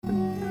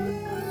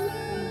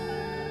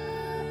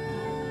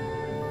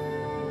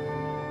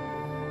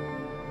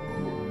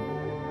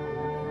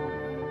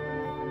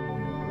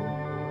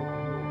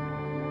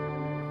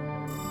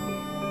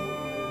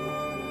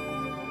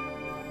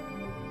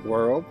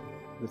world.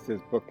 This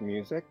is Book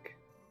Music.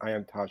 I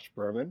am Tosh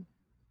Berman.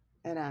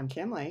 And I'm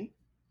Kimley.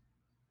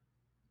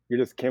 You're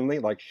just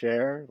Kimley, like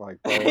Cher,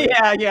 like Bowie.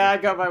 Yeah, I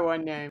got my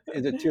one name.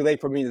 Is it too late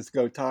for me to just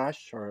go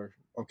Tosh? Or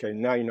okay,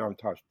 now you know I'm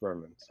Tosh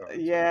Berman, so it's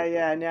all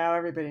Yeah, now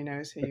everybody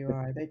knows who you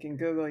are. They can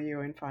Google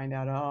you and find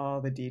out all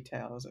the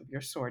details of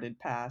your sordid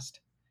past.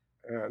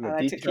 good. I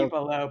like to keep a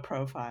low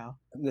profile.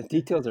 The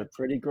details are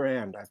pretty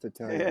grand, I have to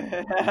tell you.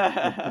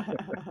 Yeah.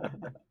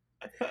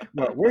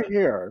 Well, we're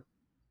here.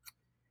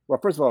 Well,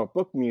 first of all,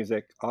 Book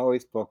Music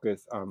always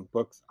focus on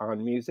books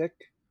on music,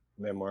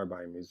 memoir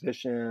by a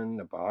musician,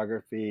 a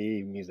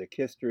biography, music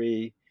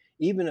history,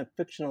 even a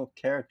fictional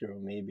character who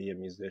may be a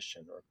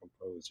musician or a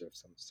composer of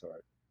some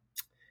sort.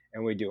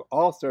 And we do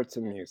all sorts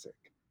of music,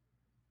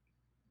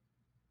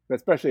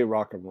 especially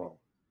rock and roll.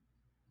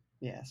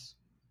 Yes,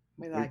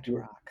 we We, like to we,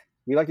 rock.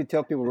 we like to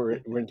tell people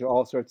we're into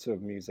all sorts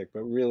of music,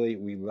 but really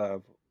we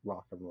love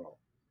rock and roll.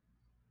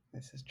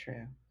 This is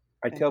true.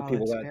 I In tell all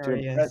people its that to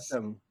impress various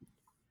them.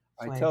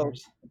 I tell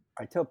flavors.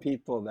 I tell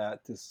people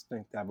that to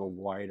think to have a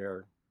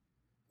wider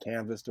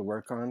canvas to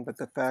work on, but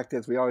the fact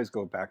is we always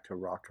go back to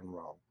rock and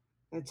roll.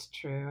 It's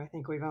true. I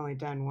think we've only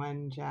done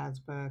one jazz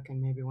book and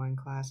maybe one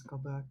classical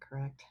book,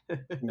 correct?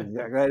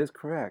 Yeah, that is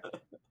correct.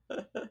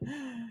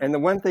 And the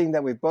one thing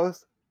that we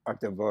both are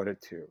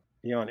devoted to,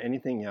 beyond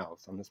anything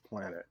else on this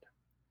planet,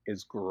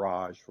 is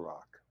garage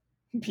rock.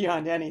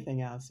 Beyond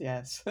anything else,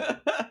 yes.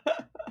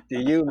 Do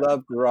you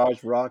love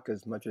garage rock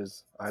as much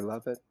as I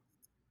love it?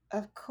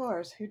 Of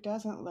course, who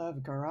doesn't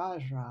love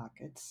garage rock?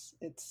 It's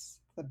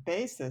the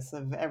basis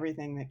of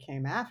everything that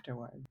came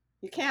afterward.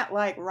 You can't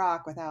like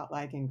rock without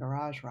liking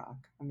garage rock.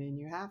 I mean,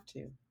 you have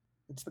to.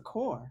 It's the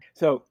core.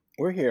 So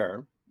we're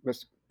here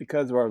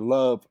because of our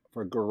love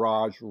for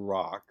garage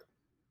rock.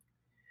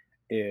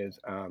 There's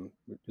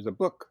a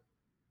book.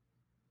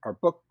 Our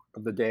book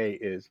of the day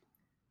is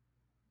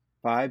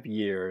 5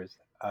 Years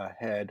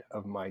Ahead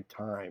of My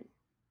Time.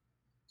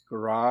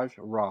 Garage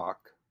rock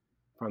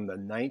from the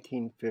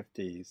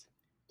 1950s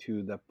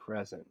to the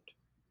present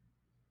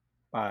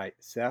by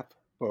Seth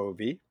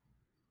Bovey,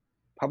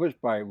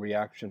 published by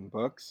Reaction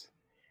Books,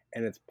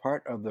 and it's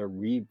part of the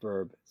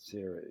Reverb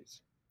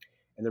series.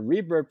 And the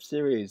Reverb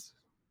series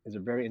is a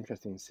very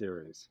interesting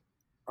series.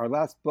 Our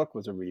last book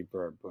was a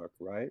Reverb book,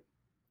 right?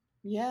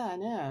 Yeah, I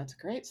know. It's a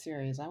great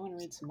series. I want to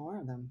read some more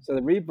of them. So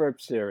the Reverb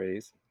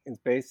series is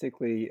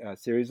basically a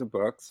series of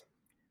books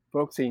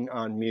focusing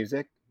on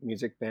music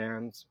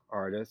bands,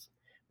 artists,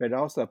 but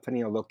also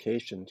putting a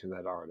location to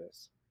that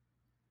artist.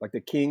 Like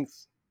the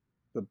Kinks,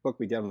 the book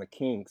we did on the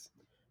Kinks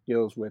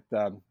deals with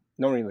not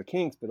only the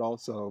Kinks, but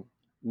also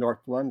North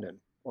London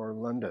or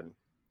London,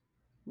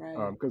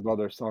 Right. because all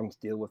their songs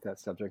deal with that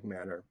subject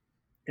matter.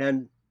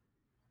 And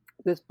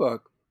this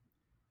book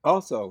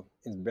also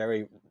is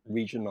very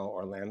regional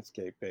or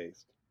landscape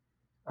based,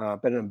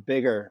 but in a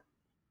bigger,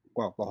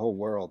 well, the whole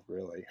world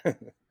really.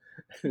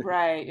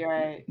 Right, you're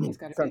right. It's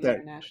got a big Sometimes,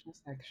 international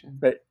section.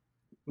 but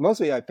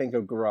mostly I think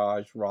of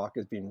garage rock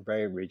as being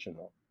very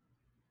regional.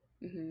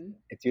 Hmm.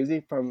 It's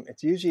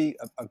usually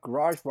a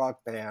garage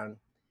rock band.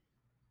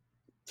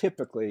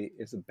 Typically,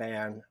 is a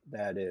band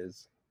that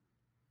is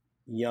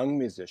young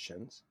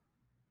musicians,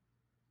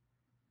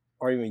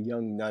 or even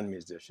young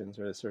non-musicians,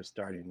 or they're sort of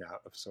starting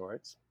out of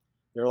sorts.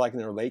 They're like in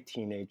their late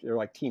teenage. They're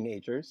like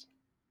teenagers,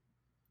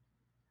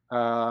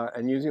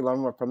 and usually a lot of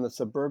them are from the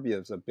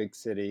suburbias of big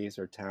cities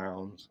or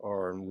towns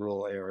or in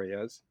rural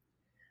areas,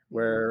 Hmm.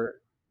 where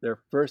their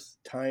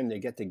first time they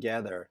get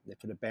together, they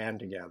put a band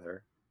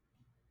together,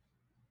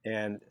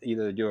 and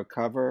either they do a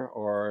cover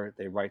or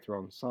they write their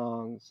own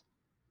songs.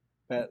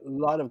 But a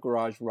lot of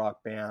garage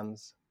rock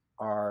bands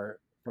are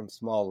from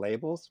small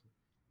labels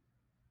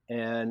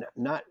and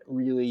not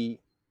really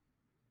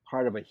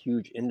part of a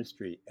huge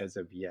industry as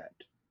of yet.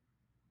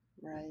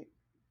 Right.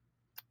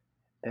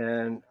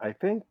 And I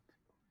think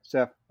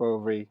Seth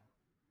Bovey,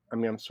 I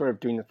mean, I'm sort of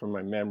doing this from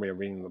my memory of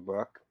reading the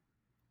book.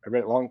 I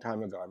read it a long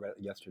time ago. I read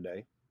it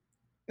yesterday.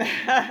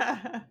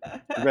 I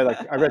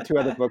read two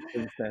other books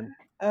since then.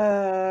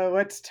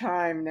 What's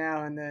time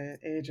now in the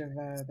age of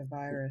the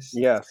virus?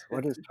 Yes,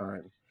 what is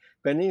time?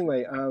 But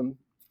anyway,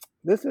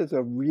 this is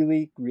a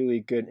really,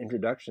 really good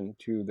introduction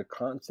to the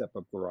concept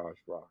of garage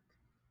rock.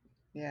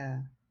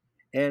 Yeah.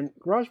 And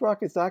garage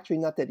rock is actually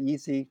not that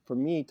easy for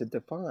me to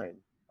define.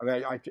 I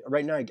mean,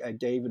 right now I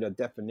gave it a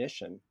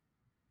definition,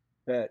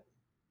 but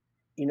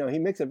he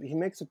makes the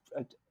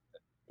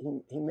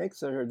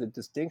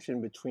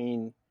distinction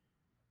between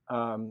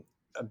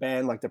a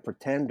band like the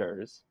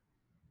Pretenders,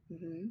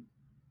 Hmm.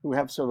 who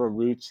have sort of a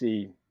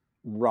rootsy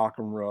rock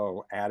and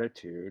roll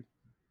attitude,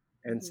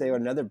 and say Hmm.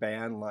 another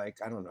band like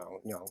I don't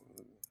know,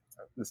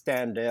 the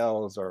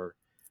Standells or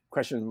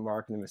Question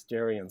Mark and the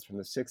Mysterians from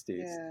the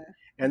 '60s. Yeah.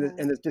 And Uh-huh.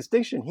 the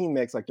distinction he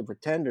makes, like the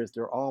Pretenders,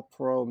 they're all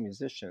pro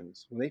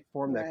musicians. When they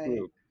formed that Right.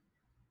 group,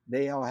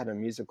 they all had a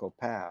musical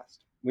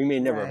past. We may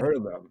never Right. heard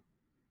of them.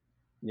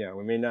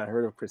 We may not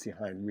heard of Chrissie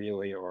Hynde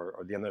really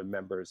or the other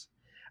members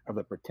of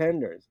the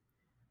Pretenders,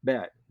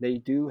 But they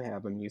do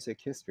have a music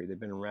history. They've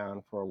been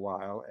around for a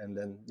while, and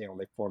then they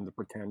formed the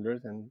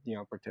Pretenders, and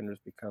Pretenders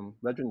become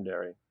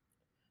legendary.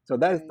 So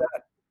that is Right.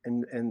 that.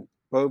 And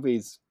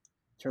Bowie's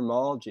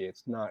terminology,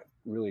 it's not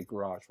really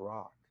garage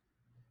rock.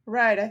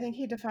 Right. I think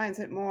he defines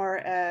it more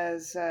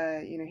as,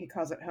 he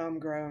calls it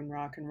homegrown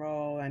rock and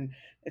roll, and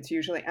it's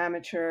usually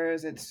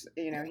amateurs.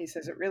 He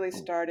says it really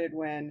started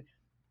when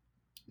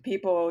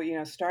people,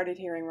 started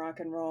hearing rock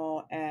and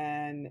roll,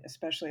 and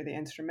especially the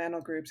instrumental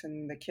groups,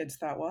 and the kids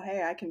thought, well,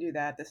 hey, I can do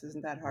that. This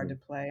isn't that hard to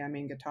Mhm. play. I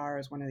mean, guitar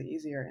is one of the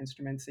easier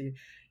instruments. So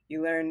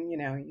you learn,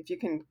 if you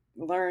can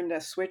learn to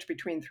switch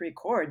between three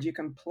chords, you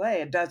can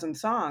play a dozen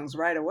songs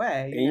right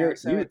away, And you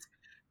so you it's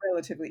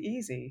relatively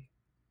easy.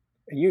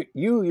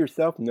 you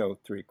yourself know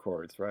three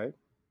chords, right?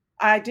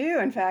 I do.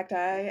 In fact,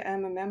 I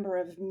am a member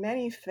of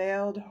many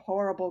failed,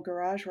 horrible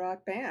garage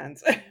rock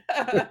bands.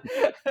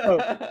 So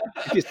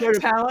if you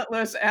started,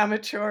 Talentless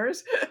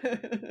amateurs.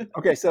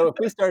 okay, so if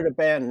we started a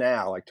band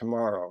now, like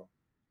tomorrow,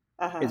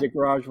 is Uh-huh. it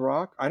garage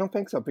rock? I don't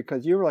think so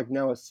because you're like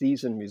now a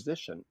seasoned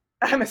musician.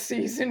 I'm a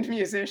seasoned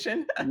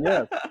musician.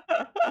 Yes.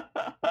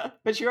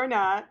 But you're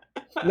not.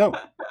 No,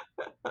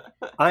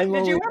 I'm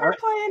Did you only. ever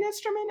play an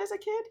instrument as a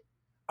kid?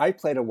 I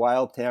played a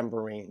wild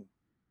tambourine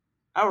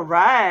All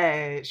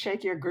right.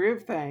 Shake your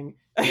groove thing.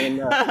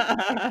 in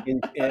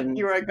in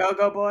You were a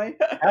go-go boy?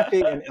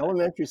 actually in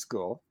elementary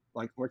school.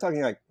 Like we're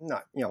talking like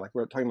not like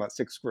we're talking about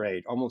sixth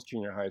grade, almost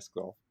junior high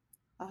school.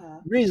 Uh-huh.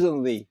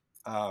 Reasonably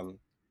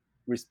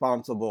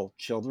responsible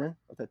children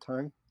at the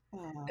time.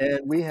 Oh,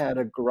 And we had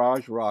okay. a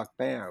garage rock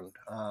band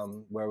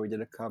where we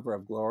did a cover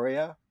of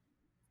Gloria,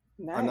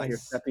 I'm Not Your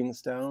Nice. Stepping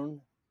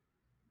Stone,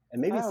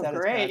 and maybe Oh,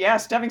 great. Yeah, Satisfaction.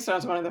 Stepping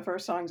Stone's one of the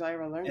first songs I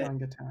ever learned And, on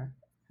guitar.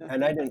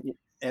 and I didn't,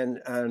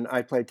 and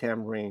I played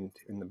tambourine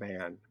in the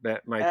band,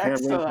 but my tambourine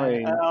Excellent.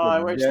 playing Oh, was I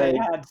wish they very.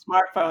 had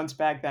smartphones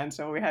back then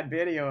so we had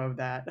video of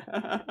that.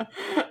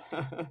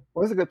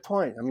 Well, that's a good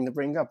point. I mean, to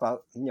bring up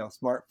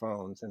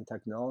smartphones and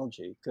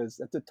technology, because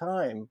at the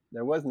time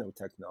there was no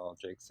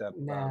technology except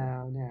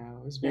No, no,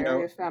 it was you very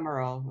know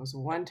ephemeral. It was a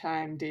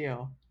one-time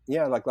deal.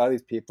 yeah, like a lot of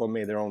these people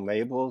made their own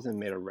labels and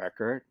made a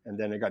record, and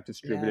then it got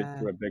distributed Yeah.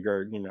 to a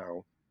bigger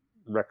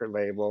record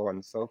label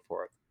and so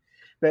forth.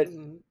 But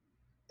Mhm.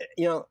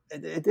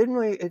 it didn't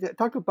really. It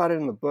talked about it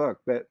in the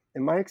book, but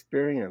in my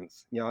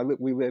experience,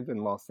 we live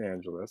in Los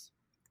Angeles,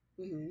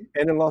 Mhm.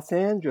 and in Los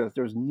Angeles,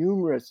 there's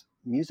numerous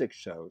music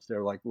shows.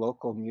 They're like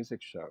local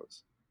music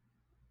shows.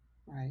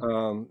 Right.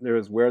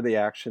 There's Where the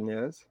Action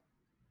Is,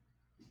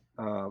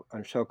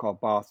 a show called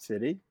Boss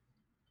City,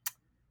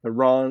 the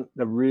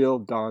real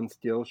Don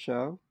Steele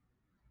show,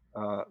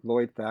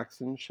 Lloyd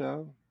Thaxton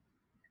show,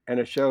 and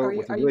a show Are you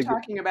with a are you really good.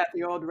 talking about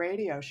the old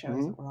radio shows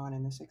Mhm. that were on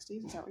in the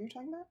 '60s? Is that what you're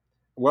talking about?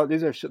 Well,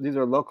 these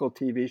are local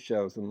TV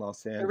shows in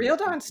Los The Real Angeles.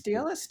 Don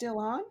Steele is still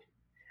on?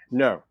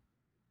 No,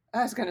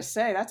 I was gonna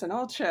say that's an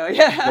old show.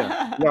 yeah,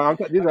 Yeah. no,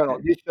 Okay.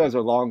 these shows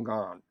are long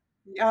gone.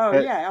 Oh,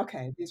 But yeah,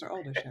 okay. These are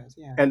older shows,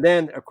 yeah. and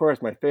then of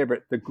course my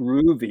favorite, the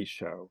Groovy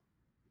Show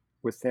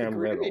with The Sam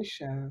Groovy Riddle,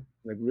 Show.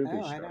 the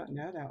Groovy Oh, I Show. don't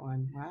know that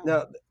one. Wow.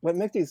 Now, what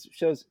makes these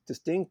shows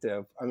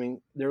distinctive? I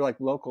mean, they're like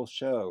local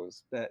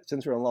shows. That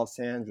since we're in Los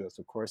Angeles,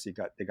 of course, they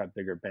got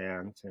bigger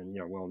bands and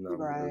well-known groups,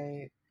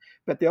 Right,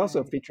 but they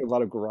also right. feature a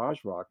lot of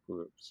garage rock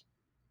groups.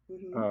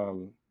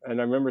 Mhm. And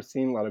I remember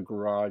seeing a lot of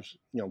garage,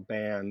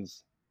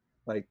 bands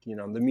like, the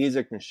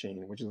Music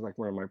Machine, which is like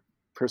one of my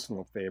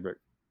personal favorite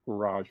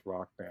garage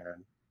rock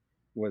band,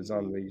 was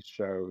on Mhm. these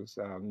shows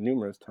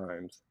numerous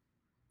times.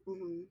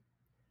 Mhm.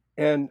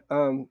 And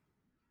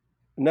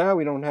now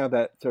we don't have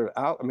that sort of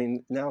out. I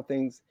mean, now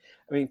things,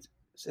 I mean, Well,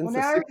 since the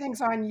now six,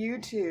 everything's on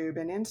YouTube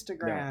and yeah,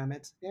 Instagram.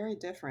 It's very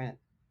different.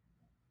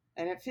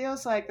 And it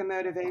feels like the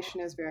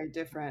motivation is very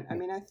different. I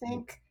mean, I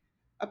think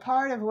a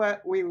part of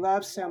what we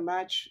love so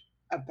much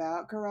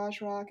about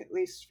garage rock, at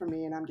least for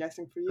me, and I'm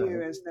guessing for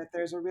you, uh, is that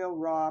there's a real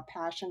raw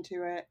passion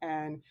to it.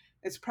 And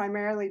it's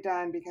primarily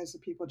done because the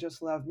people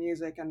just love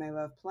music and they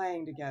love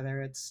playing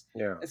together.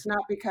 yeah, It's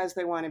not because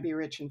they want to be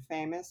rich and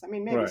famous. I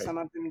mean, maybe right. some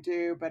of them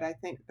do, but I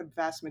think the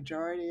vast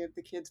majority of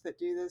the kids that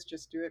do this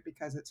just do it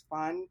because it's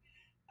fun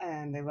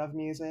and they love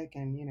music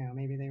and,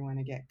 maybe they want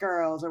to get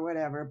girls or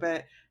whatever.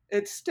 But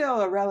it's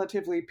still a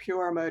relatively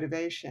pure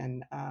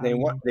motivation. They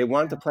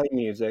wanted to play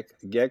music,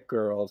 get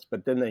girls,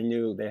 but then they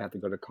knew they had to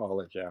go to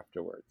college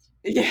afterwards.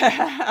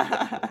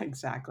 Yeah,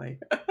 exactly.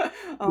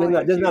 Only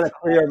a There's few not a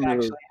career select move.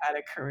 actually had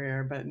a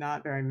career, but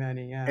not very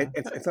many. Yeah.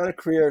 It's not a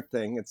career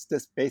thing. It's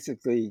just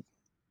basically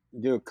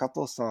do a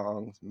couple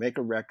songs, make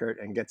a record,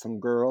 and get some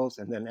girls,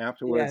 and then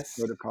afterwards Yes.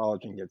 go to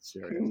college and get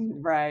serious.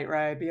 Right,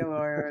 right. Be a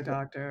lawyer, a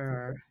doctor,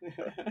 or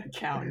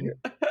accountant.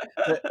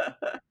 But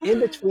in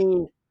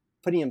between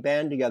putting a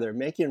band together,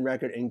 making a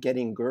record, and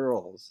getting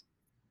girls,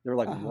 they're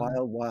like Uh-huh.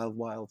 wild, wild,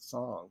 wild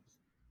songs.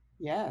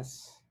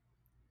 Yes.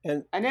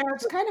 And I know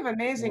it's kind of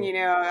amazing, uh,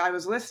 I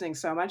was listening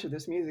so much of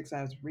this music as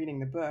I was reading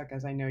the book,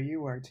 as I know you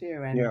were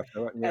too, and yeah,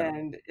 so, yeah.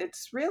 and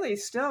it's really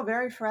still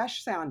very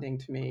fresh sounding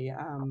to me.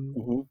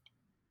 Hmm.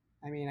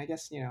 I mean, I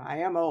guess, I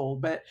am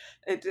old, but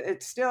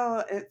it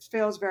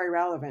feels very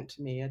relevant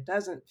to me. It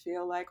doesn't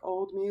feel like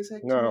old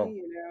music to No,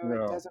 me, it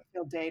no. doesn't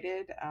feel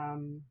dated.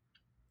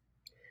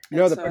 You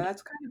know And the so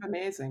that's kind of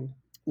amazing.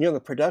 the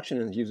production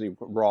is usually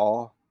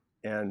raw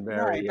and Right,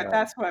 very but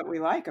that's what we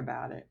like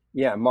about it.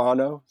 yeah,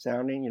 mono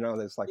sounding.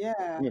 There's like Yeah.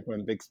 coming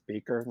from a big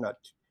speaker, not a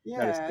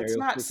Yeah, it's stereo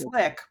not speaker.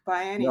 slick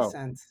by any No,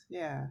 sense.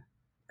 Yeah.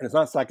 and it's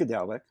not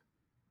psychedelic.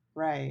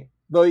 Right.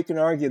 Though you can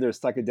argue there's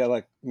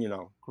psychedelic,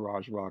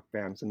 garage rock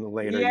bands in the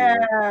later years.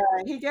 Yeah,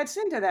 he gets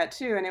into that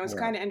too, and it was Yeah.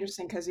 kind of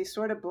interesting because he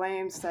sort of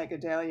blames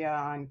psychedelia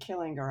on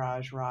killing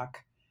garage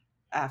rock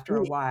after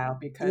a Ye- while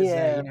because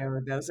Yeah,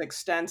 those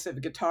extensive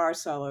guitar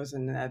solos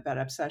and that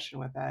obsession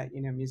with that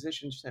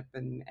musicianship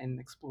and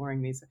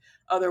exploring these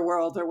other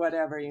worlds or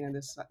whatever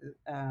this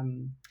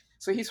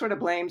so he sort of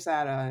blames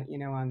that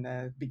on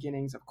the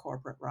beginnings of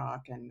corporate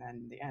rock and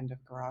then the end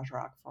of garage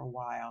rock for a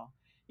while.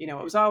 It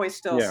was always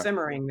still yeah.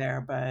 simmering there,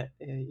 but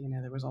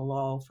there was a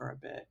lull for a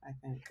bit, I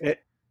think.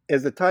 It,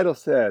 as the title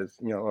says,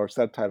 or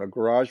subtitle,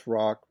 garage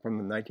rock from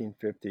the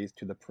 1950s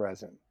to the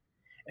present.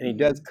 And he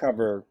does Hmm.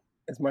 cover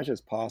as much as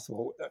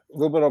possible, a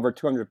little bit over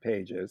 200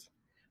 pages,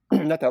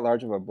 not that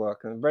large of a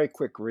book, and a very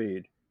quick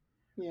read.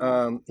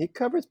 Yeah. He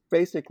covers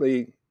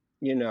basically,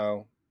 you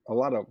know, a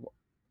lot of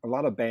a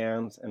lot of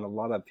bands and a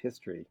lot of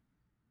history.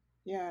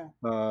 Yeah.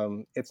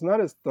 It's not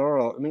as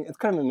thorough. I mean, it's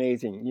kind of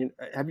amazing.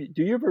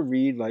 Do you ever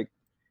read like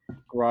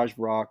garage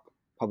rock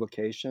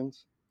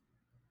publications?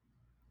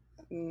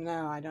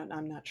 No, I don't.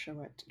 I'm not sure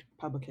what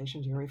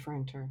publications you're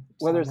referring to.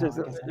 Well, So no, I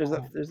guess I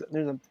haven't.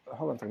 there's a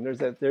hold on a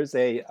second. There's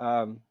a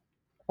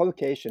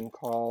publication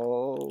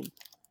called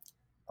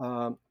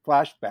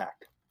Flashback.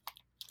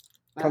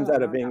 Comes Oh, out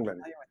no, of I'm not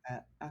England. familiar with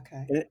that.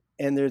 Okay.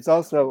 And there's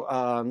also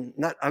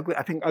not ugly.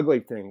 I think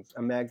Ugly Things.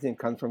 A magazine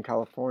comes from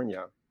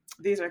California.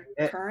 These are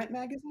And, current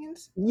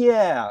magazines?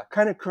 yeah,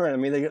 kind of current. I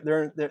mean,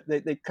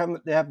 they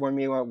come. They have one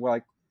meanwhile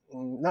like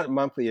not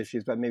monthly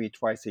issues, but maybe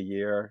twice a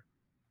year.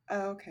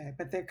 Oh, okay,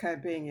 but they're kind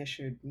of being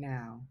issued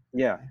now.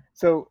 Yeah. Okay.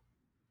 So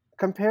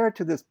compared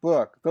to this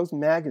book, those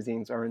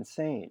magazines are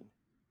insane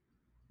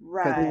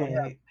because they will have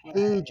Right, right.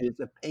 pages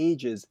of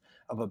pages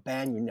of a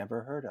band you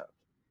never heard of.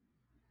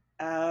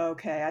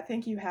 Okay, I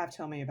think you have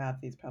told me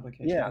about these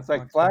publications Yeah, it's before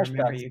like because I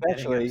remember Flashback, you getting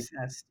especially.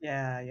 obsessed.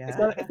 Yeah, It's yeah.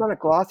 not it's not a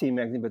glossy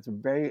magazine, but it's a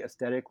very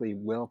aesthetically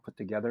well put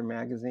together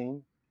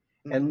magazine.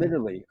 And Hmm.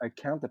 literally, I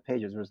count the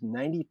pages. There's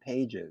 90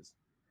 pages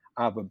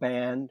of a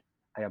band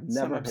I have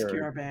Some never heard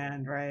obscure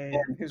band, right?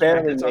 and Whose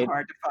barely records are made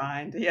hard to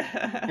find. and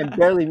Yeah.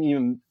 barely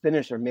even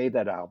finished or made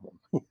that album.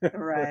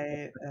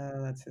 Right.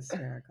 Oh, that's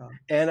hysterical.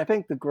 And I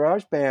think the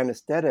garage band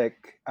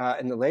aesthetic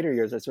in the later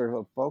years is sort of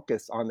a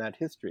focus on that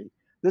history.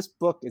 This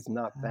book is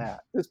not Uh,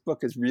 that. This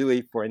book is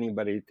really for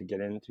anybody to get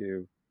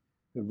into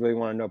who really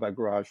want to know about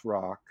garage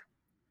rock.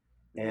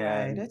 Right.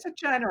 And It's a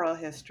general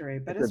history,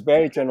 but it's a it's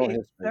very general pretty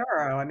history.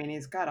 thorough. I mean,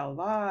 he's got a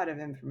lot of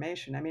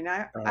information. I mean,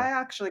 Uh, I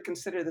actually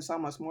consider this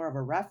almost more of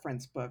a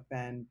reference book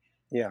than,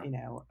 yeah.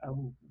 a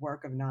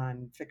work of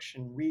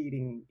nonfiction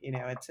reading.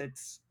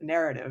 It's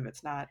narrative.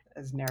 It's not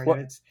as narrative. Well,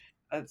 It's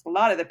a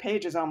lot of the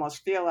pages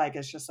almost feel like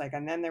it's just like,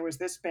 and then there was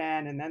this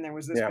band, and then there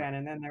was this yeah. band,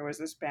 and then there was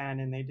this band,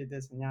 and they did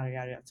this, and yada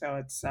yada yada. So You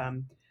it's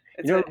an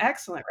know,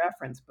 excellent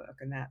reference book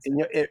in that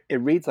and, sense. it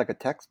reads like a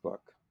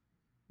textbook.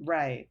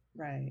 Right.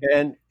 Right.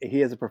 And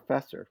he is a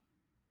professor.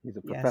 He's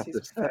a Yes, he's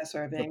professor a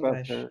professor of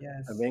English, of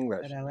yes, at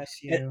English, and,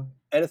 LSU.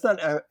 and it's not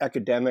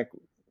academic.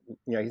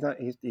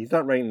 He's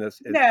not writing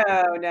this as No,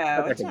 no,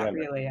 not it's not academic,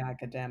 really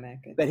academic.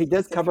 but he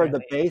does It's cover the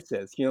really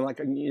basis.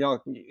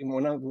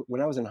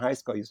 When I was in high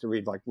school, I used to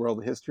read like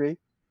world history,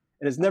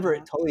 and it's never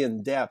uh-huh. totally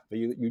in depth, but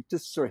you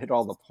just sort of hit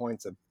all the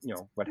points of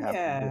what happened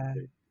in Yeah.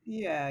 history.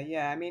 Yeah,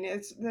 yeah. I mean,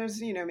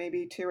 there's,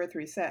 maybe 2 or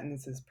 3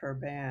 sentences per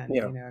band,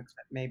 Yeah,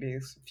 except maybe a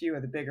few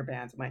of the bigger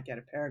bands might get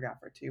a paragraph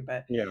or 2,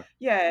 but yeah.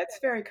 yeah, it's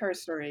very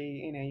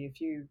cursory.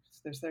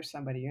 If there's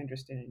somebody you're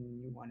interested in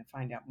and you want to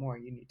find out more,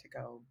 you need to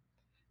go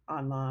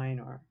online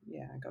or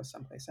yeah, go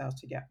someplace else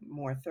to get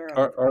more thorough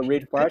Or information.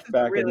 read But this is a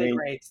flashback and really read,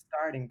 great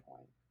starting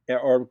point. yeah,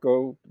 or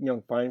go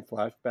find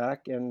flashback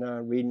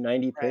and read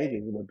 90 Right.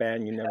 pages of a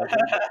band you never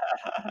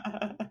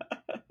heard of.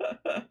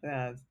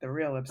 Yeah, the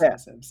real Yeah,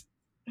 obsessives.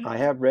 I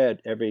have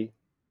read every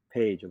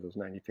page of those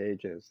 90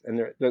 pages, and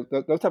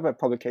those type of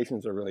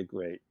publications are really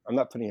great. I'm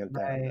not putting it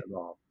down Right. at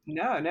all.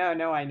 No, no,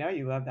 no, I know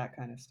you love that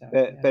kind of stuff,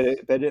 But but yes.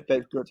 it, but, it,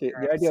 but People the are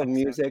idea of obsessive.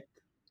 music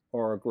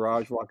or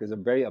garage rock is a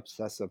very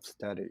obsessive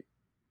study,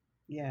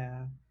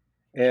 Yeah,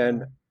 for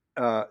and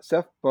sure.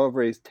 Seth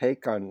Bovery's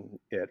take on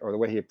it, or the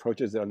way he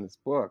approaches it in this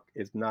book,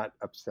 is not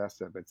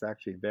obsessive. It's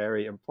actually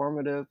very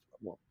informative.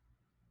 Well,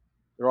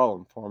 they're all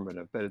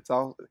informative, but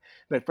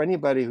for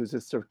anybody who's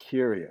just sort of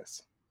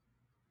curious,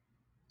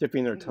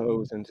 dipping their Mhm.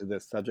 toes into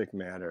this subject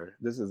matter,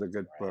 this is a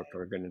good book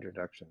or a good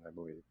introduction, I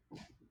believe.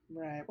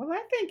 Right. Well,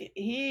 I think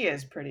he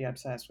is pretty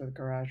obsessed with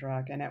garage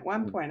rock. And at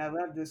one point, I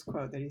love this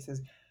quote that he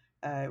says,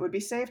 it would be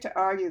safe to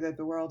argue that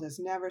the world has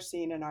never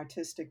seen an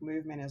artistic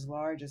movement as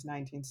large as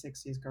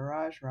 1960s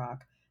garage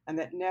rock, and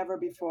that never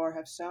before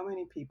have so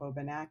many people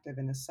been active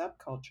in a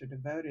subculture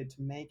devoted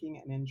to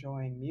making and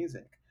enjoying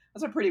music.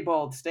 That's a pretty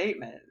bold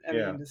statement. I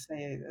Yeah. mean, to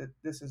say that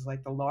this is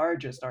like the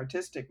largest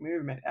artistic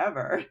movement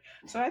ever.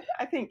 So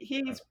I think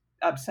he's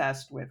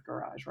obsessed with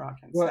garage rock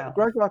Well, himself.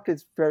 garage rock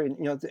is very,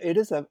 it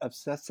is an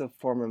obsessive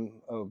form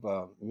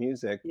of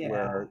music Yeah.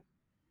 where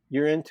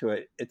you're into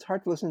it. It's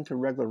hard to listen to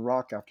regular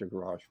rock after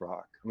garage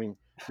rock. I mean,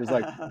 there's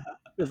like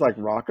there's like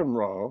rock and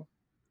roll,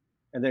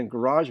 and then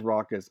garage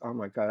rock is, oh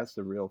my God, that's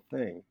the real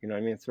thing. You know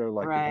what I mean? It's sort of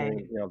like hearing,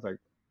 Right. it's like,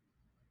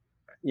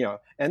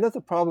 and that's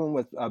a problem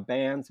with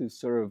bands who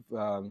sort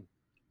of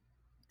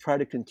try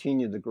to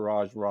continue the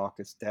garage rock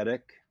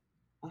aesthetic,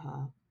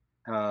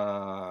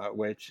 Uh-huh.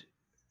 which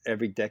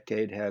every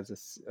decade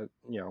has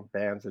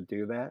bands that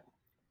do that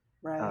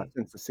Right.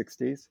 since the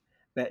 '60s.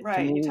 But to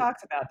Right. He me,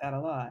 talks about that a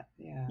lot.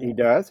 Yeah. he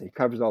does. He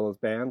covers all those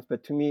bands,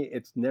 but to me,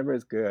 it's never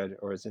as good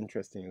or as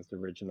interesting as the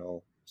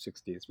original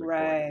 '60s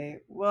recording. Right.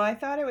 Well, I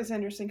thought it was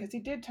interesting because he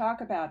did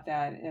talk about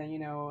that, and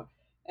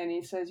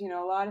he says, a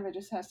lot of it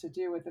just has to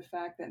do with the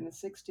fact that in the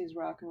 60s,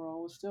 rock and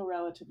roll was still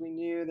relatively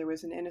new. There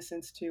was an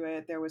innocence to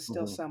it, there was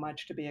still Hmm. so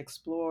much to be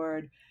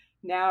explored.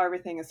 Now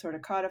everything is sort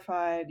of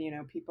codified,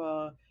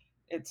 people.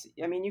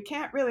 I mean, you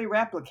can't really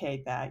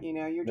replicate that.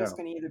 You're just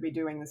No, going to either be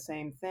doing the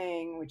same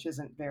thing, which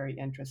isn't very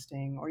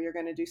interesting, or you're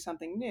going to do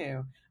something new.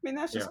 I mean,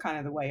 that's yeah, just kind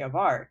of the way of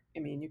art.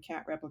 I mean, you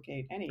can't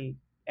replicate any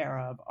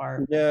era of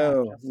art without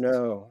no, just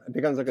no. It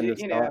becomes like a you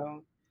nostalgia.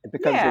 know It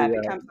becomes yeah, a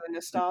it becomes a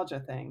nostalgia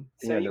thing.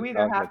 So you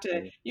either nostalgia have to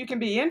thing. you can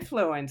be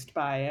influenced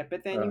by it,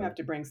 but then you Uh, have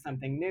to bring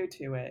something new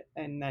to it,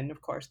 and then,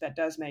 of course, that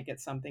does make it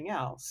something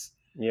else.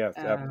 yes,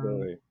 Um,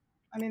 absolutely.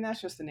 I mean,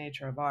 that's just the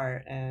nature of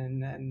art,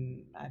 and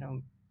I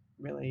don't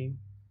really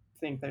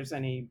think there's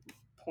any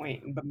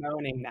point in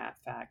bemoaning that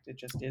fact. It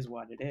just is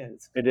what it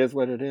is. It is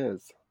what it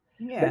is.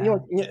 But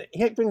Yeah.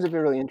 he brings up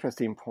a really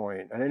interesting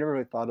point, and I never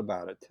really thought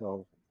about it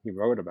till he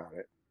wrote about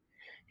it.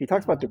 He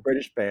talks about the Uh-huh.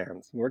 British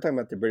bands. We're talking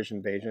about the British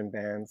invasion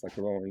bands like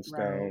the Rolling Right.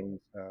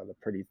 Stones, the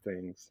Pretty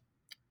Things,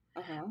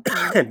 Uh-huh.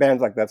 and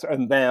bands like that,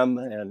 and them,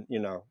 and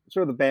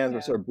sort of the bands are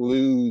Yeah. sort of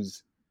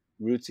blues,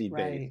 rootsy based,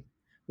 Right.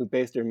 who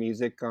base their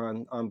music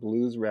on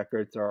blues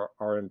records or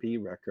R&B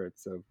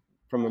records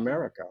from Uh-huh.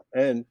 America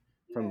and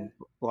Yeah. from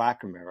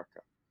Black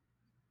America.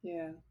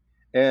 Yeah.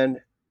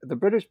 And the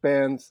British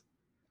bands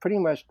pretty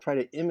much try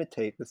to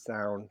imitate the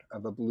sound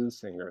of the blues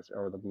singers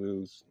or the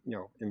blues,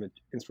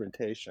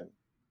 instrumentation.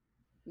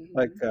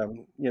 Like,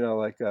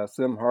 Mhm.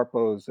 Slim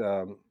Harpo's,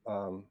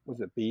 was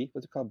it Bee?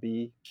 What's it called?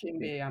 Bee? King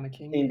bee, I'm a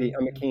king King Bee. bee.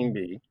 I'm a King Mhm.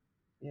 Bee.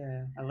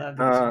 Yeah, I love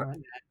the Uh, guitar on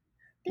that.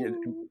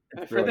 it, Ding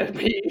it's for the brilliant.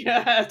 bee.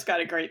 It's got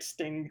a great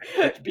sting,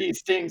 And, bee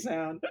sting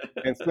sound.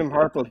 and Slim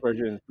Harpo's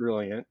version is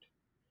brilliant.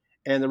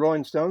 And the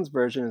Rolling Stones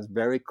version is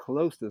very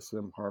close to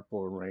Slim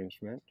Harpo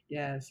arrangement.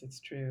 Yes, it's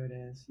true. It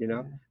is. You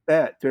know Yeah.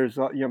 that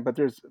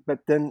there's,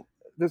 but then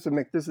this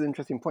is an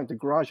interesting point. The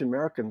garage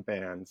American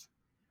bands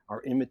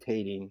are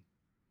imitating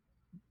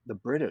the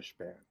British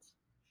bands.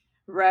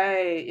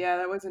 Right. Yeah,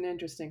 that was an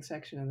interesting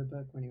section of the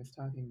book when he was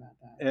talking about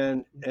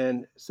that. Yeah.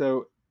 And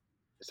so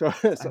It's so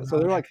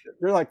ironic.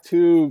 they're like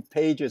two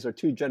pages or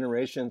two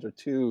generations or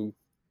two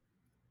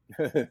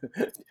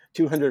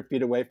 200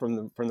 feet away from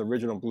the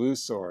original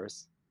blues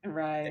source,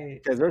 Right.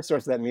 because their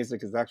source of that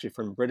music is actually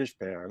from British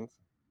bands.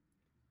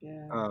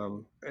 Yeah.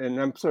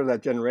 And I'm sort of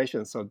that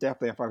generation, so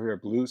definitely if I hear a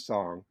blues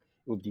song,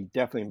 it would be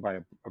definitely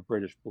by a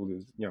British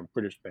blues,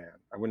 British band.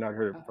 I would not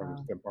hear it from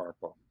Uh-huh. Slim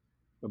Harpo.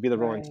 It would be the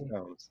Rolling Right.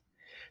 Stones.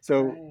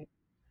 So Right.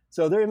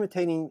 so they're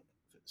imitating.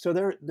 So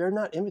they're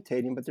not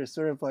imitating, but they're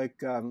sort of like,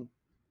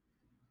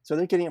 so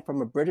they're getting it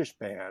from a British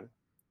band,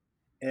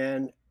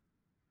 and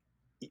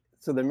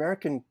so the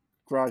American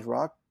garage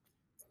rock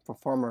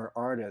performer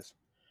artists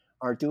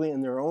are doing it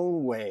in their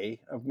own way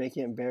of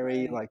making it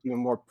very, Right. like, even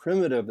more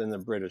primitive than the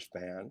British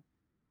band,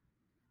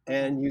 Uh-huh.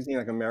 and using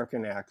like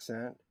American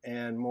accent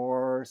and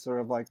more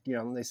sort of like,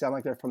 they sound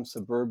like they're from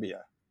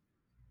suburbia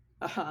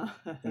Uh-huh.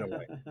 in a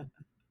way.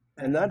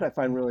 And that Right.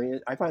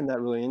 I find that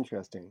really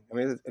interesting. I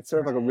mean, it's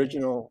sort of like Right.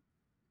 original.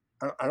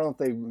 I don't know if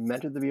they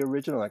meant it to be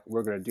original, like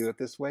we're going to do it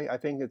this way. I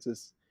think it's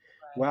just,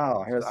 Right. wow,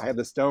 I have Just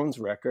the Stones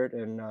record,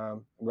 and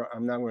I'm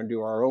now going to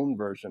do our own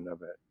version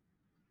of it.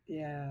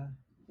 yeah.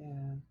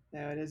 Yeah.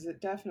 No, it is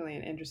definitely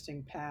an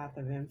interesting path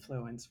of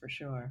influence for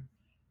sure.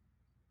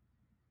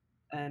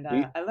 And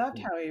You- I loved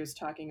how he was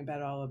talking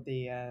about all of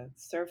the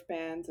surf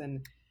bands,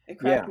 and it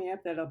cracked yeah, me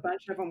up that a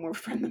bunch of them were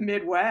from the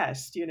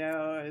Midwest.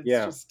 It's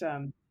yeah. just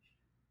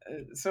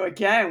so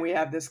again we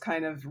have this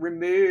kind of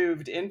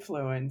removed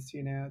influence.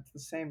 It's the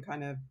same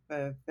kind of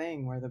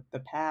thing where the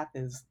path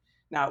is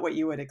not what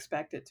you would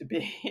expect it to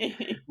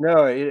be.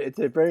 No, it's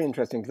very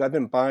interesting because I've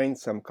been buying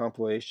some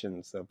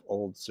compilations of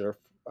old surf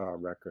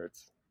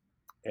records,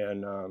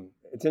 and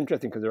it's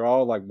interesting because they're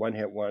all like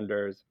one-hit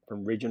wonders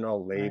from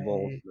regional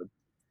labels Right.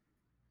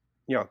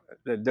 that,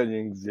 that doesn't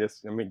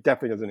exist. I mean,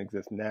 definitely doesn't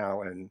exist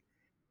now, and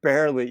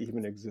barely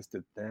even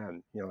existed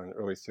then. In the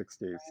early '60s.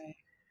 Right.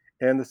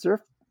 And the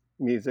surf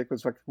music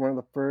was like one of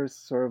the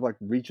first sort of like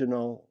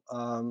regional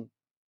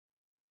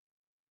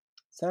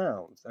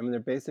sounds. I mean, they're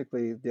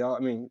basically they all. I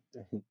mean,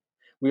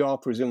 we all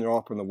presume they're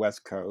all from the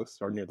West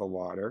Coast or near the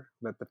water,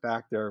 but the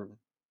fact they're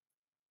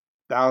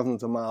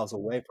thousands of miles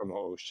away from the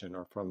ocean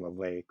or from a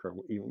lake or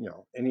even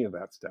any of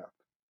that stuff.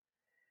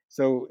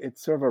 So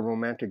it's sort of a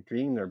romantic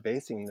dream they're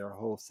basing their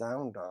whole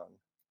sound on.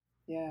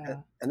 And,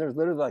 Yeah. and there's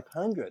literally like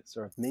hundreds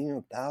or maybe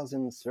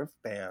 1,000 surf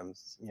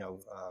bands,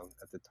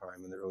 at the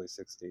time in the early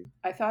 '60s.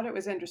 I thought it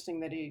was interesting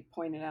that he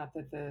pointed out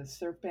that the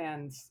surf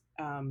bands,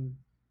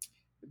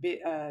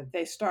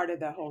 they started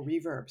the whole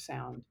reverb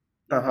sound.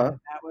 Uh huh.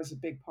 That was a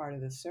big part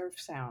of the surf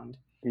sound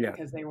Yes.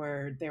 because they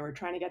were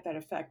trying to get that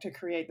effect to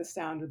create the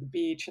sound of the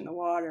beach and the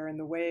water and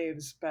the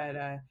waves.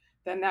 But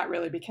then that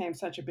really became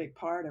such a big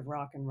part of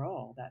rock and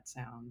roll. That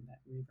sound, that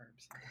reverb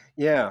sound.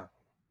 Yeah.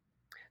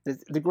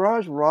 The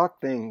garage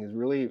rock thing is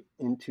really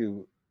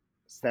into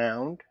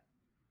sound,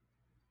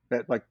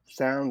 but like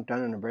sound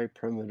done in a very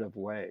primitive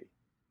way.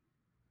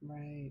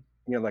 Right.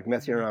 Like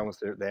messing Right. around with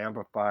the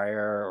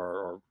amplifier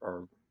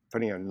or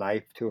putting a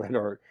knife to it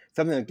or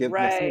something that gives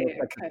something Right.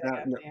 that's like the Cutting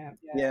sound. up the amp.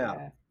 Yeah. Yeah.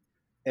 Yeah.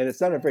 And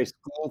it's not a Yeah. very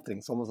school thing.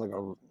 It's almost like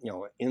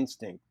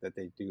instinct that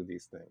they do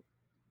these things.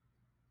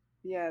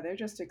 Yeah, they're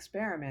just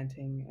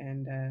experimenting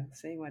and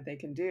seeing what they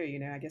can do.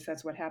 I guess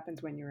that's what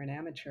happens when you're an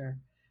amateur.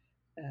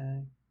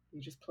 Uh, you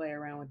just play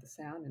around with the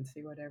sound and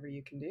see whatever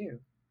you can do.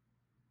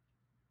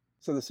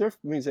 So the surf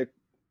music,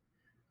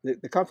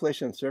 the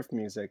compilation of surf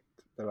music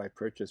that I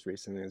purchased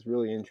recently is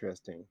really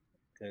interesting.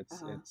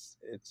 It's Uh-huh. it's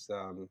it's Is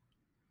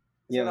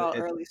it all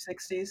it's early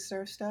 60s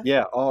surf stuff?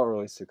 yeah, all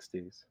early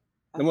 '60s.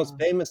 The most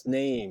Uh-huh. famous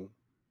name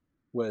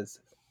was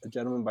a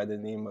gentleman by the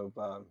name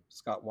of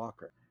Scott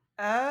Walker.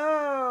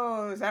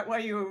 Oh, is that why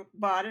you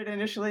bought it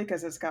initially?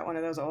 Because it's got one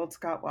of those old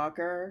Scott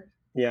Walker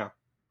Yeah,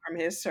 from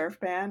his surf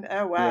band? Oh,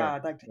 yeah. wow.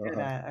 I'd like to hear Uh-huh.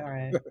 that. All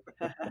right.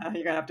 You're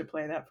going to have to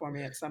play that for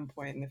me at some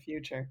point in the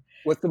future.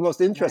 What's the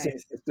most interesting?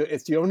 Nice.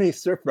 It's the only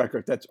surf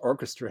record that's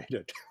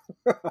orchestrated.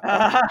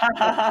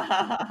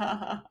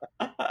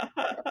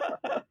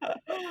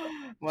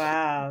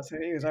 Wow. So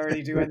he was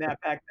already doing that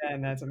back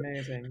then. That's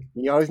amazing.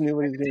 He always knew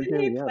what he was going to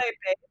Didn't he do. Yeah, play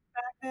bass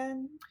back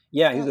then,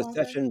 yeah. He's Scott a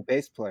Walker? session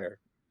bass player,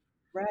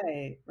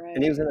 Right,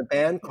 and he was right. in a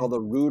band Okay. called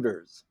the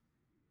Rooters.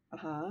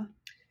 Uh-huh.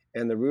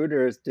 And the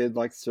Rooters did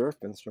like surf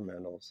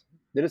instrumentals.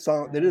 They did a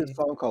song. They did a Right.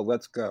 song called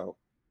 "Let's Go,"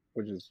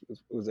 which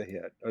was a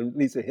hit, or at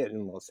least a hit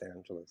in Los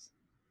Angeles.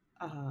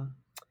 Uh-huh.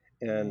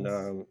 And Nice.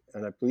 um,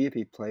 and I believe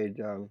he played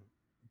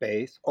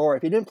bass, or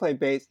if he didn't play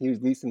bass, he was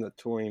at least in the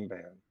touring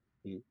band.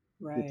 He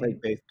he played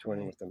Right. bass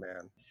touring Right. with the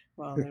band.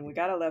 Well, then we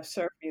gotta love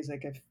surf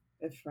music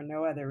if for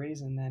no other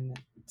reason than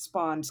it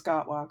spawned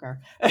Scott Walker.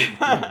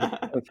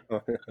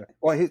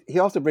 Well, he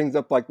also brings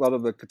up like a lot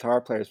of the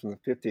guitar players from the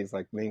 '50s,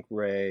 like Link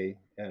Ray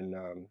and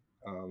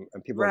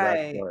people of that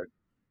Right. sort,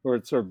 who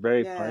were sort of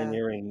very Yeah.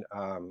 pioneering.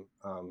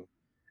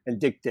 And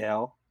Dick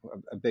Dale,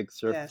 a big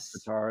surf Yes.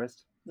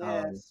 guitarist.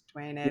 Yes.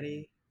 Dwayne D-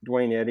 Eddy.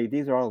 Dwayne Eddy.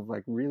 These are all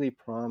like really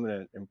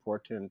prominent,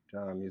 important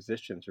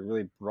musicians who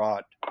really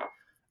brought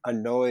a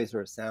noise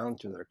or a sound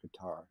to their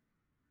guitar.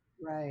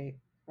 Right.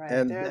 Right.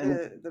 And They're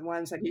and the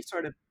ones that he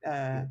sort of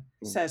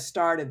says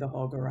started the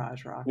whole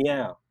garage rock thing.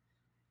 yeah,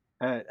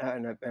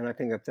 and I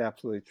think that's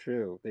absolutely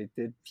true. They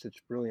did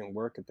such brilliant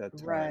work at that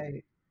time.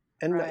 Right.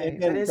 And Right. But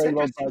again, it's very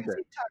low interesting because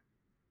budget.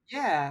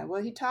 yeah,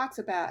 well, he talks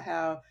about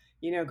how,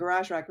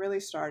 garage rock really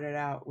started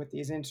out with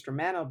these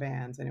instrumental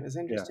bands, and it was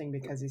Yeah, interesting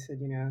because he said,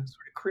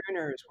 sort of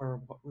crooners were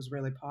what was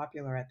really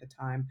popular at the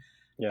time,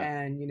 yeah.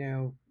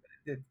 and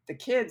the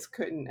kids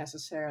couldn't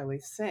necessarily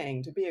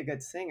sing. To be a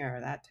good singer,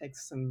 that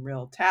takes some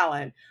real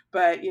talent,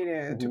 but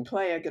to Mhm,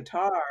 play a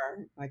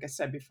guitar, like I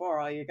said before,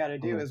 all you got to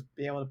do mhm. is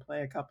be able to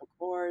play a couple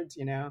chords.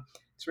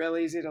 It's real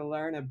easy to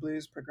learn a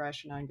blues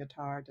progression on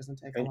guitar. It doesn't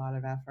take a And lot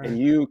of and effort.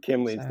 you,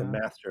 Kimley, is the So.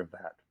 master of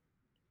that.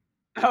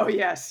 Oh,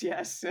 yes,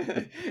 yes.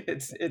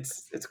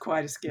 It's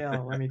quite a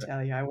skill, let me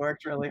tell you. I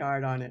worked really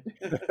hard on it.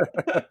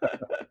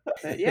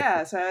 But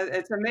yeah, so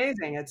it's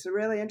amazing. It's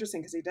really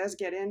interesting because he does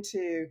get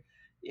into,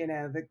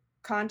 the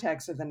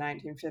context of the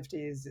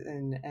 1950s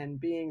and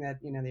being that,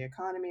 the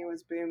economy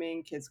was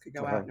booming, kids could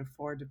go out Uh-huh. and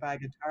afford to buy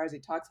guitars. He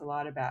talks a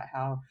lot about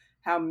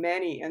how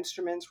many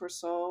instruments were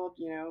sold,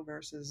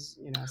 versus,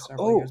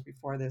 several years Oh,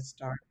 before this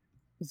started.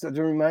 so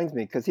that reminds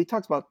me, because he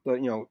talks about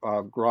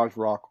garage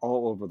rock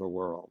all over the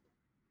world,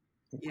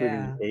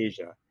 including Yeah.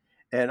 Asia.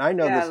 And I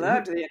know Yeah, I this,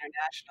 loved the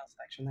international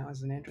section. That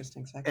was an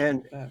interesting section of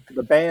and the book.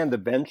 the band The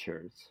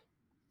Ventures,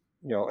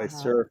 a Uh-huh.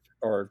 surf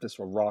or just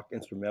a rock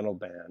instrumental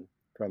band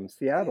from Yeah.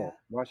 Seattle,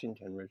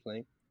 Washington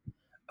originally.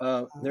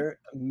 Uh-huh. They're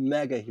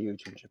mega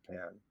huge in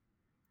Japan.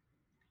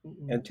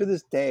 And Mhm. to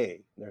this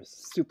day, they're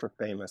super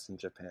famous in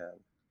Japan.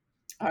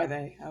 Are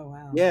they? Oh,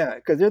 wow. Yeah,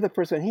 because they're the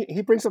person he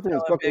They're brings up in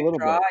his still a book a big little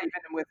draw bit.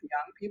 even with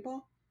young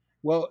people?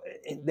 Well,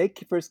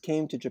 first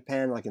came to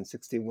Japan like in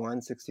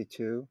 '61,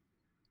 '62.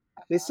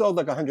 They Uh-huh. sold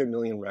like 100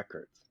 million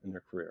records in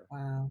their career.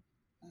 Wow.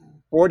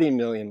 Wow. 40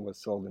 million was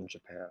sold in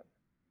Japan.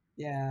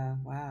 Yeah,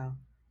 wow.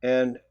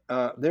 And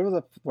they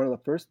were one of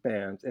the first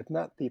bands, if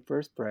not the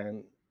first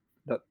brand,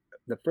 the,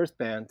 the first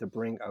band to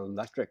bring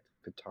electric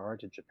guitar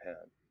to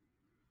Japan.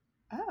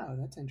 Oh,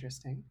 that's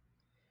interesting.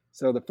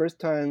 So the first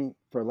time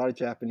for a lot of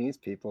Japanese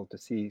people to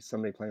see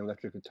somebody playing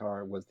electric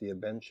guitar was the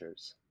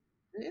Adventures.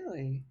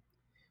 Really?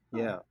 Huh.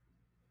 Yeah.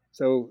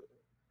 So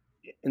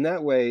in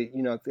that way,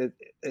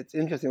 it's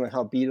interesting like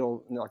how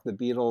like the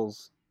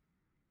Beatles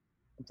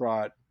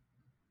brought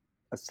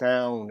a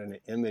sound and an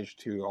image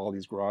to all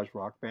these garage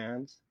rock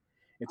bands.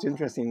 It's Uh-huh.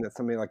 interesting that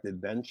somebody like the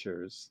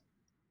Adventures,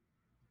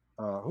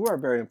 who are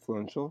very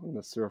influential in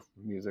the surf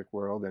music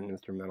world and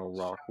instrumental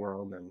rock Sure.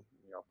 world, and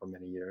for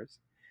many years,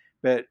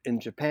 but in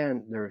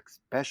Japan they're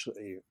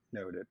especially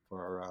noted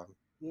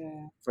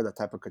Yeah. for that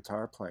type of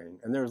guitar playing.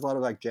 And there's a lot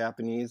of like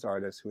Japanese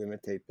artists who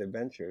imitate the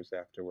Adventures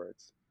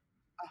afterwards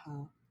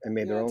Uh-huh. and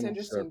made their Yeah, it's own surf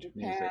interesting.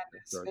 Japan music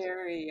of is sorts.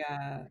 very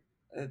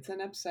it's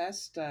an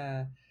obsessed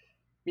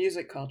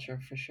music culture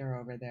for sure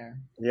over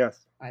there.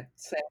 Yes. I'd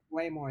say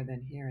way more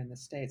than here in the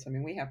States. I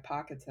mean, we have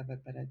pockets of it,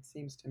 but it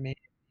seems to me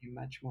to be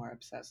much more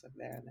obsessive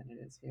there than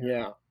it is here.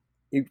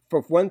 Yeah.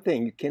 For one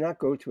thing, you cannot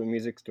go to a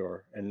music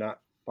store and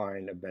not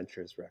find a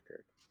Ventures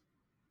record.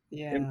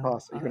 Yeah.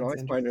 Impossible. You Oh, can that's always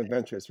find a interesting.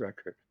 Ventures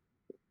record.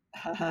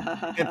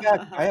 In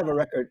fact, I have a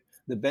record,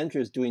 the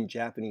Ventures doing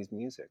Japanese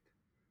music.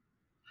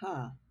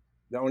 Huh.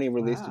 They're only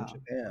released in Wow.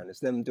 Japan. It's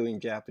them doing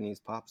Japanese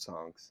pop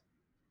songs.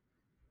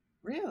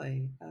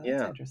 Really? Oh, that's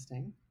Yeah.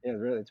 interesting. Yeah,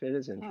 really, it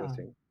is Huh.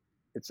 interesting.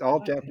 It's I'd all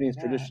like to hear Japanese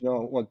that.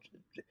 traditional, well,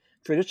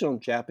 traditional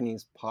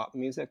Japanese pop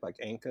music, like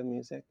Enka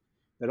music,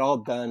 but all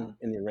Uh-huh. done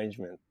in the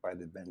arrangement by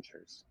the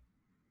Ventures.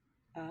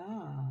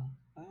 Ah.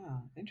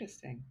 Ah.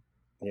 Interesting.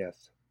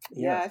 Yes.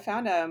 Yeah, Yes. I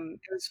found it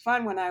was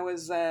fun when I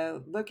was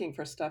looking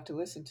for stuff to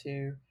listen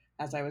to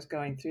as I was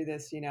going through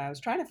this. I was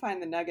trying to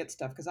find the Nugget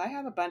stuff because I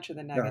have a bunch of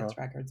the Uh-huh. Nuggets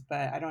records,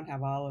 but I don't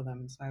have all of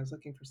them. So I was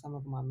looking for some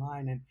of them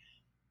online, and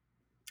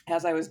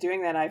as I was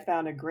doing that, I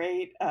found a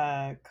great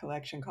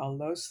collection called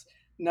Los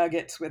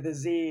Nuggets with a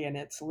Z, and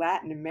it's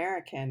Latin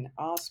American,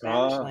 all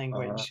Spanish Ah, uh-huh,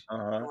 language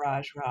uh-huh,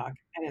 garage rock,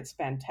 and it's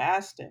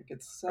fantastic.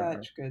 It's uh-huh.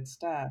 such good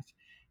stuff.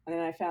 And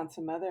then I found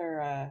some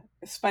other.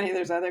 It's funny.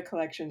 There's other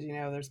collections.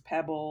 There's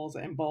pebbles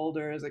and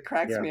boulders. It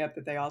cracks Yeah. me up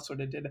that they all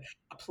sort of did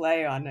a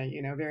play on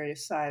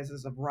various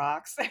sizes of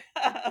rocks,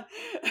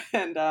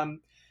 and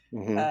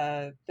Hmm.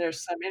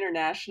 there's some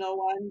international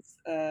ones,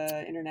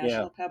 Yeah.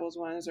 international Pebbles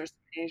ones. There's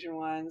some Asian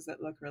ones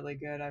that look really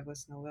good. I've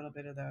listened to a little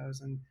bit of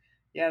those, and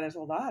yeah, there's a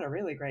lot of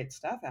really great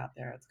stuff out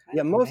there. It's kind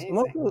Yeah, of most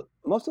amazing.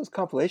 most of those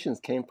compilations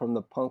came from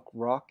the punk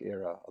rock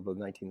era of the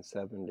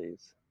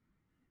 1970s.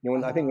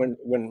 I think Uh-huh.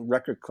 when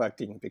record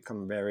collecting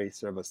become very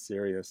sort of a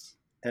serious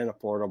and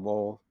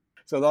affordable,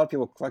 so a lot of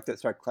people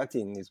start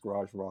collecting these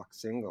garage rock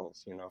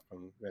singles,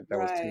 from that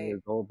was 10 Right.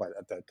 years old by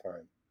at that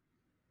time.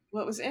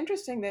 Well, it was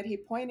interesting that he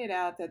pointed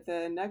out that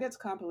the Nuggets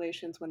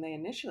compilations, when they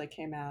initially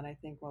came out, I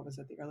think, what was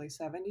it, the early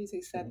 70s,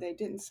 he said Mhm. they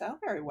didn't sell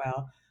very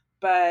well,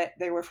 but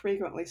they were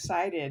frequently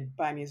cited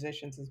by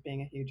musicians as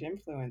being a huge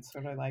influence,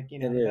 sort of like,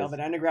 It the is.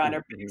 Velvet Underground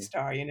or Big Mm-hmm.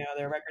 Star.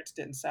 Their records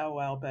didn't sell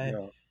well, but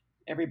No,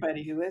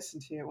 everybody who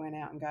listened to it went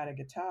out and got a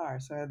guitar.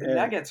 So the and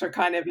Nuggets are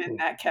kind of in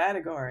that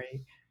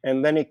category.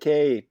 and Lenny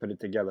Kaye put it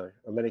together.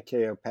 Lenny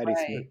Kaye of Patti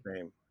Smith Right,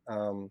 fame.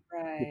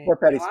 right. Before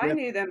Patti Well, I Smith.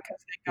 knew them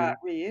because they got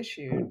Mhm.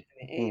 reissued in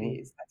the Mhm.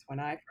 80s. That's when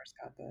I first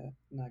got the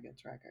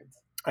Nuggets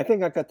records. I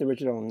think I got the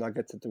original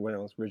Nuggets when it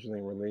was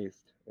originally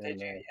released Did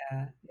you?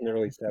 Yeah, in the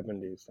early yeah,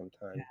 '70s yeah.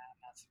 sometime. I'm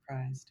not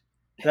surprised.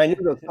 And I knew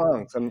those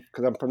songs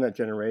because I'm from that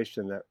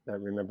generation that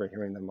remember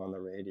hearing them on the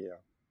radio.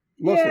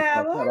 Most of the Yeah,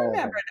 songs, well, not all of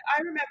them.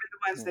 I remember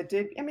the ones Mm. that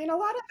did. I mean, a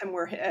lot of them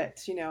were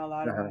hits. A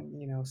lot of Uh-huh.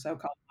 them,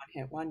 so-called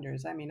one-hit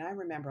wonders. I mean, I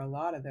remember a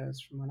lot of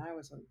those from when I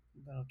was a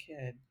little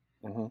kid.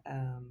 Hmm.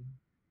 Um,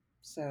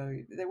 so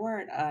they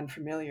weren't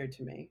unfamiliar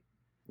to me.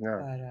 No,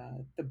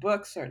 But the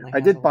book certainly I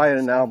has a did buy lot of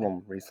an stuff in it.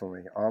 album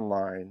recently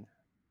online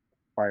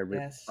by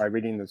Yes.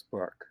 reading this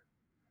book.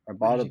 I What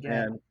bought did a you get?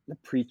 band, The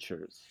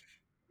Preachers.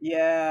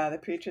 Yeah, the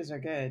Preachers are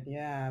good.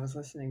 Yeah, I was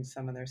listening to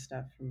some of their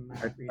stuff from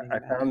I, reading I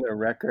about found it. their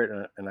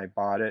record and I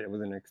bought it. It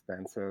wasn't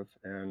expensive,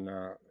 and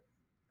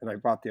I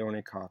bought the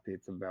only copy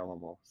it's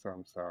available. So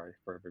I'm sorry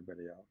for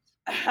everybody else.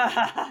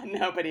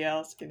 Nobody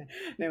else can.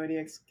 Nobody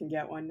else can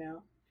get one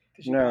now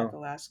because you bought No, the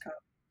last copy.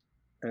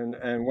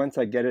 and once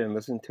I get it and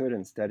listen to it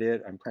and study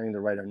it, I'm planning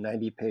to write a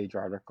 90-page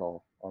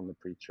article on the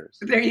preachers.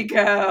 There you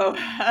go.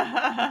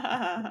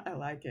 I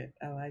like it.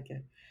 I like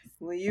it.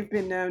 Well, you've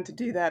been known to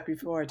do that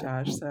before,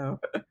 Josh. So.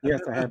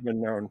 Yes, I have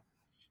been known.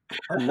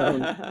 I'm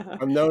known.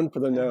 I'm known for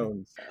the Yeah.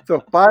 knowns. So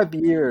 5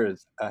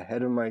 years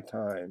ahead of my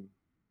time.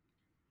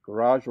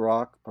 Garage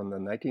rock from the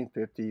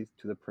 1950s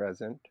to the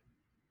present,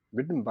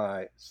 written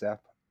by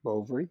Seth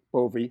Bovey,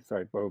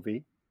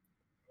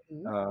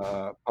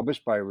 Mhm.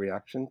 published by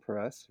Reaction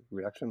Press,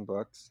 Reaction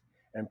Books,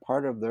 and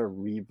part of their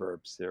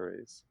Reverb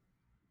series.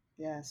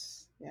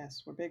 Yes,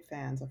 yes, we're big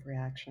fans of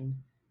Reaction.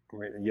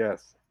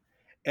 Yes.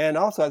 And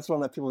also, I just want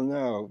to let people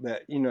know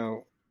that,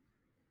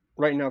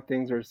 right now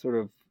things are sort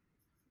of,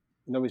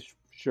 nobody's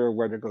sure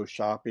where to go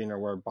shopping or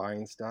where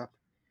buying stuff.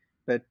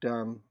 But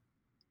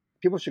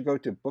people should go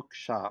to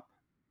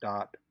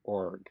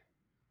bookshop.org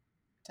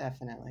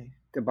Definitely.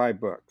 to buy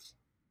books.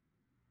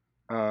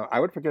 I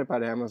would forget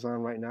about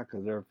Amazon right now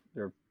because they're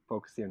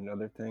focusing on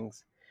other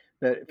things.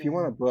 But if you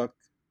want Yeah. a book,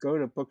 go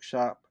to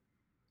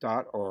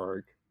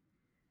bookshop.org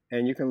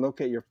and you can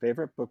locate your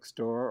favorite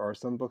bookstore or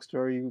some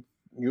bookstore you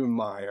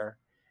admire,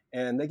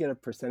 and they get a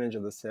percentage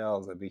of the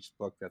sales of each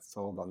book that's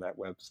sold on that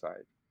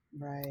website.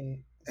 Right.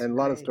 That's And a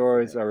lot of great.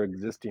 stories are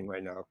existing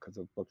right now because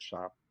of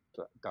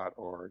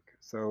bookshop.org.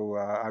 So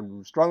I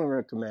strongly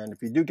recommend,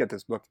 if you do get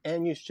this book,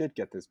 and you should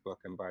get this book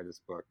and buy this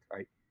book.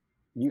 Do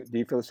you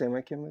feel the same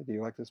way, Kimberly? Do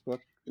you like this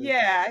book?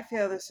 Yeah, I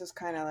feel this is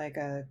kind of like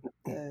a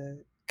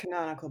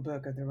canonical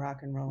book of the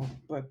rock and roll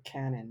book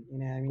canon. You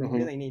know, I mean, you Hmm.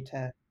 really need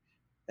to.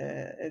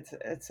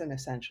 It's an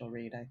essential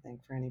read, I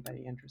think, for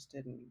anybody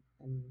interested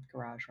in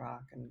garage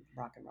rock and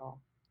rock and roll.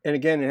 And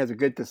again, it has a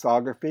good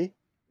discography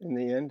in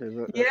the end.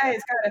 Yeah,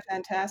 he's got a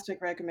fantastic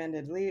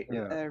recommended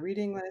Yeah,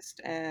 reading list,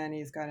 and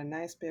he's got a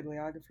nice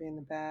bibliography in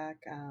the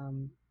back.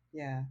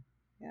 Yeah,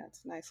 yeah,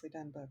 it's a nicely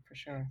done book for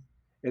sure.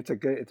 it's a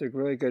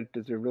really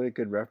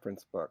good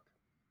reference book.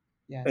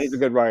 And he's a Yes,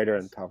 good writer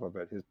on yes. top of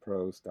it. His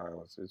prose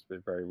style is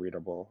very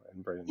readable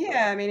and very Yeah, I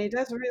enjoyable. mean, he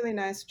does a really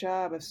nice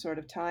job of sort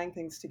of tying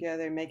things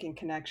together, making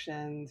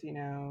connections, you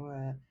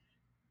know,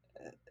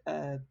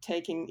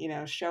 taking, you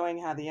know, showing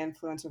how the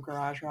influence of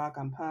garage rock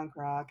on punk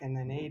rock and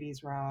then Mhm.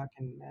 80s rock.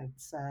 And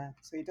it's, so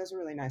he does a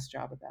really nice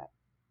job of that.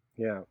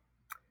 Yeah.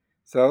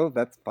 So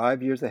that's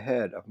 5 years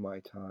ahead of my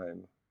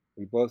time.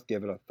 We both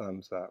give it a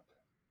thumbs up.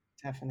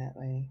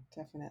 Definitely,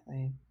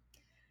 definitely.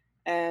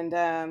 And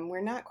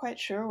we're not quite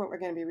sure what we're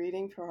going to be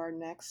reading for our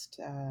next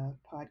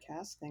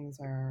podcast.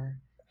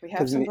 We have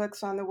Because some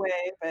books on the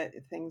way, but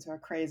things are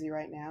crazy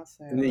right now.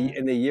 So, in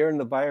the year in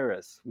the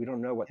virus, we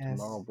don't know what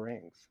tomorrow yes,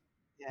 brings.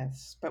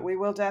 yes. But we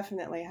will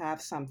definitely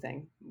have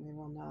something. We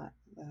will not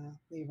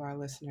leave our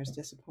listeners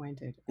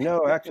disappointed.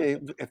 No,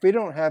 actually, if we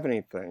don't have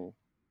anything,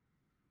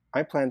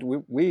 I plan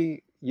to,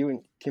 you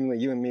and Kimberly,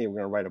 you and me, we're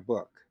going to write a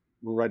book.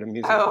 We'll write a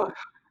musical. Oh,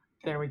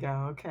 there we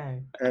go.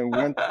 Okay. And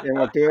we'll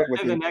do it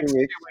In the within two next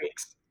weeks. 2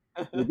 weeks.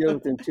 We'll do it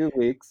within 2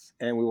 weeks,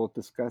 and we will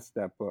discuss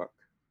that book.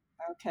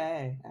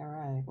 Okay. All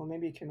right. Well,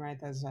 maybe you can write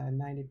those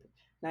 90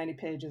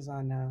 pages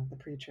on the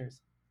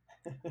preachers.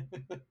 We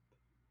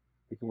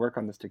can work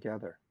on this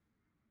together.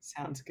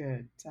 Sounds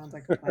good. Sounds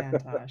like a plan,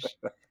 Tosh.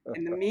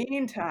 In the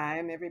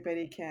meantime,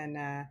 everybody can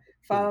Hmm.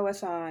 follow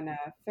us on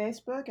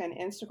Facebook and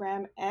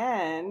Instagram,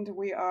 and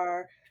we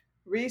are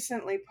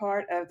recently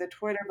part of the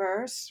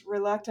Twitterverse,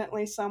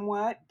 reluctantly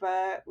somewhat,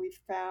 but we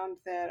found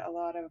that a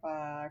lot of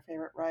our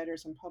favorite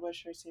writers and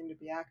publishers seem to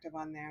be active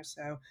on there,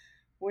 so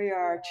we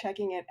are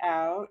checking it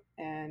out.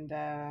 And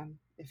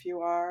if you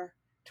are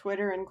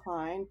Twitter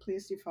inclined,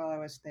 please do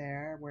follow us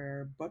there.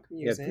 We're Book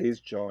Yeah, Music, please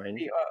join.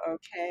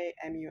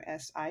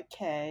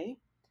 BOOKMUSIK,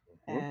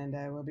 Mhm. and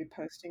we'll be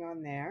posting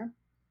on there.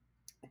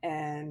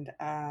 And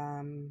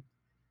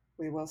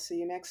we will see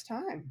you next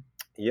time.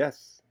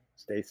 Yes,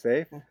 stay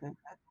safe,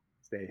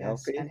 stay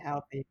Yes, and healthy,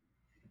 healthy.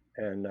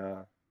 and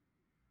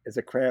as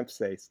a cramp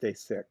say, stay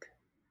sick.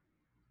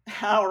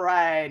 All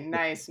right.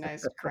 Nice,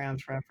 nice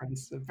Cramps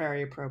reference.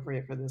 Very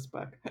appropriate for this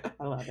book.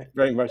 I love it.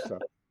 Very much so.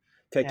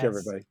 Take care, Yes.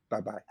 everybody.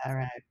 Bye bye. All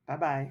right. Bye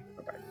bye.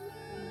 Bye bye.